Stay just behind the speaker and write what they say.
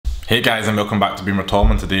Hey guys, and welcome back to Beamer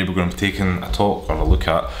Tom, and today we're going to be taking a talk or a look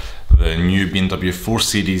at the new BMW 4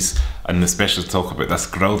 Series, and especially talk about this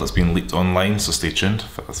grille that's been leaked online, so stay tuned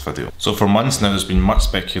for this video. So for months now there's been much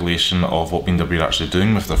speculation of what BMW are actually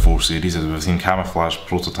doing with their 4 Series. As we've seen camouflage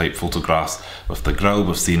prototype photographs with the grille,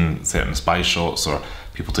 we've seen certain spy shots or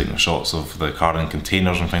people taking shots of the car in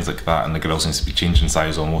containers and things like that, and the grille seems to be changing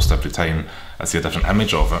size almost every time I see a different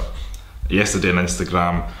image of it. Yesterday on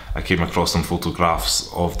Instagram I came across some photographs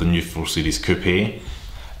of the new 4 Series Coupe.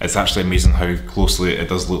 It's actually amazing how closely it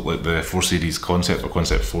does look like the 4 Series concept or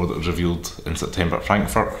concept 4 that was revealed in September at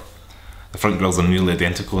Frankfurt. The front grilles are nearly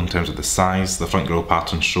identical in terms of the size. The front grille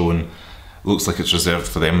pattern shown looks like it's reserved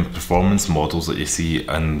for them performance models that you see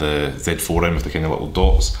in the Z4M with the kind of little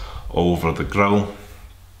dots all over the grille.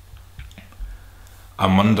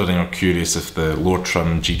 I'm wondering or curious if the lower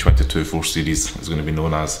trim G22 4 Series is going to be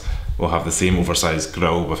known as will have the same oversized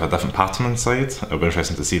grille with a different pattern inside. It'll be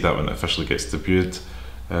interesting to see that when it officially gets debuted.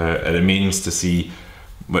 It remains to see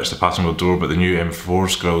which the pattern will do, but the new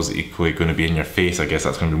M4's grille is equally going to be in your face. I guess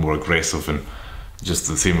that's going to be more aggressive, and just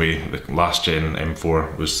the same way the last gen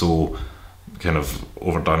M4 was so kind of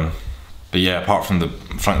overdone. But yeah, apart from the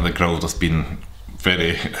front of the grille just being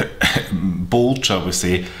very bold, shall we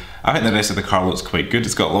say, I think the rest of the car looks quite good.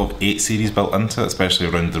 It's got a lot of 8 Series built into it, especially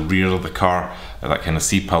around the rear of the car. That kind of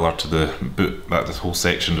C-pillar to the boot, this whole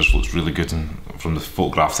section just looks really good, and from the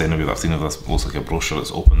photographs anyway that I've seen of this, it looks like a brochure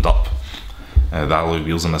that's opened up. The alloy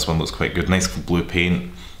wheels on this one looks quite good, nice blue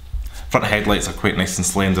paint. Front headlights are quite nice and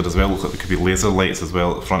slender as well, look like there could be laser lights as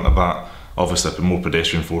well at the front of that. Obviously a more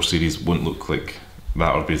pedestrian 4 Series won't look like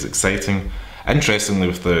that or be as exciting. Interestingly,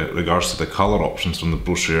 with the regards to the colour options from the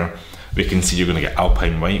brochure, we can see you're going to get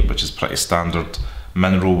Alpine White, which is pretty standard,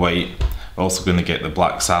 Mineral White. We're also going to get the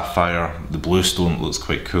Black Sapphire, the Bluestone looks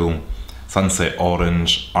quite cool, Sunset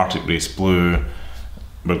Orange, Arctic Race Blue.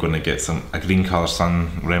 We're going to get a green colour,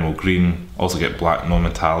 Sun Remo Green. Also get Black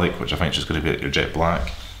Non-Metallic, which I think is just going to be like your jet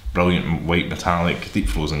black. Brilliant White Metallic, Deep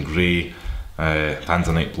Frozen Grey,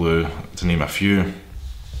 Tanzanite Blue, to name a few.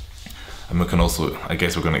 And we can also, I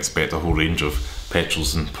guess we're going to expect a whole range of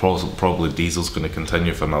petrols, and probably diesel's going to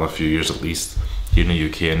continue for another few years at least, here in the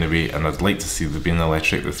UK anyway. And I'd like to see there being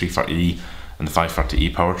electric, the 330e and the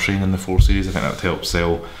 530e powertrain in the 4 Series. I think that would help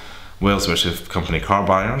sell well, especially for company car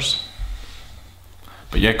buyers.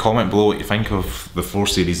 But yeah, comment below what you think of the 4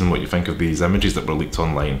 Series and what you think of these images that were leaked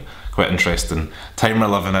online. Quite interesting time we're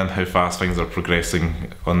living in, how fast things are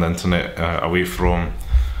progressing on the internet, away from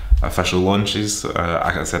official launches.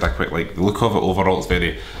 Like I said, I quite like the look of it. Overall it's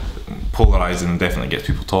very polarising and definitely gets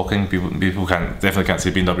people talking. People definitely can't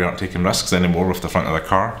say BMW aren't taking risks anymore with the front of the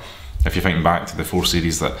car. If you think back to the 4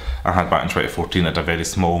 Series that I had back in 2014, it had a very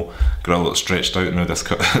small grille that stretched out. Now this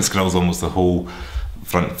grille is almost the whole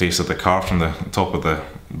front face of the car, from the top of the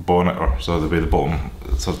bonnet, or so the way the bottom,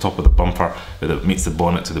 so the top of the bumper that meets the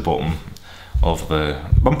bonnet to the bottom of the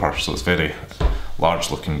bumper, so it's very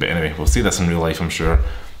large looking. But anyway, we'll see this in real life I'm sure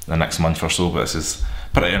the next month or so, but this is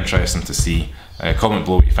pretty interesting to see. Comment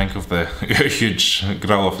below what you think of the huge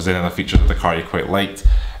grille, if there's any other features of the car you quite liked.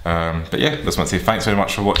 But yeah, just want to say thanks very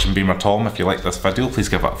much for watching Beamer Tom. If you like this video, please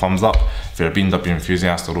give it a thumbs up. If you're a BMW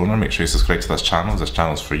enthusiast or owner, make sure you subscribe to this channel. This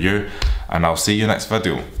channel's for you, and I'll see you next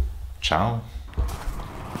video. Ciao.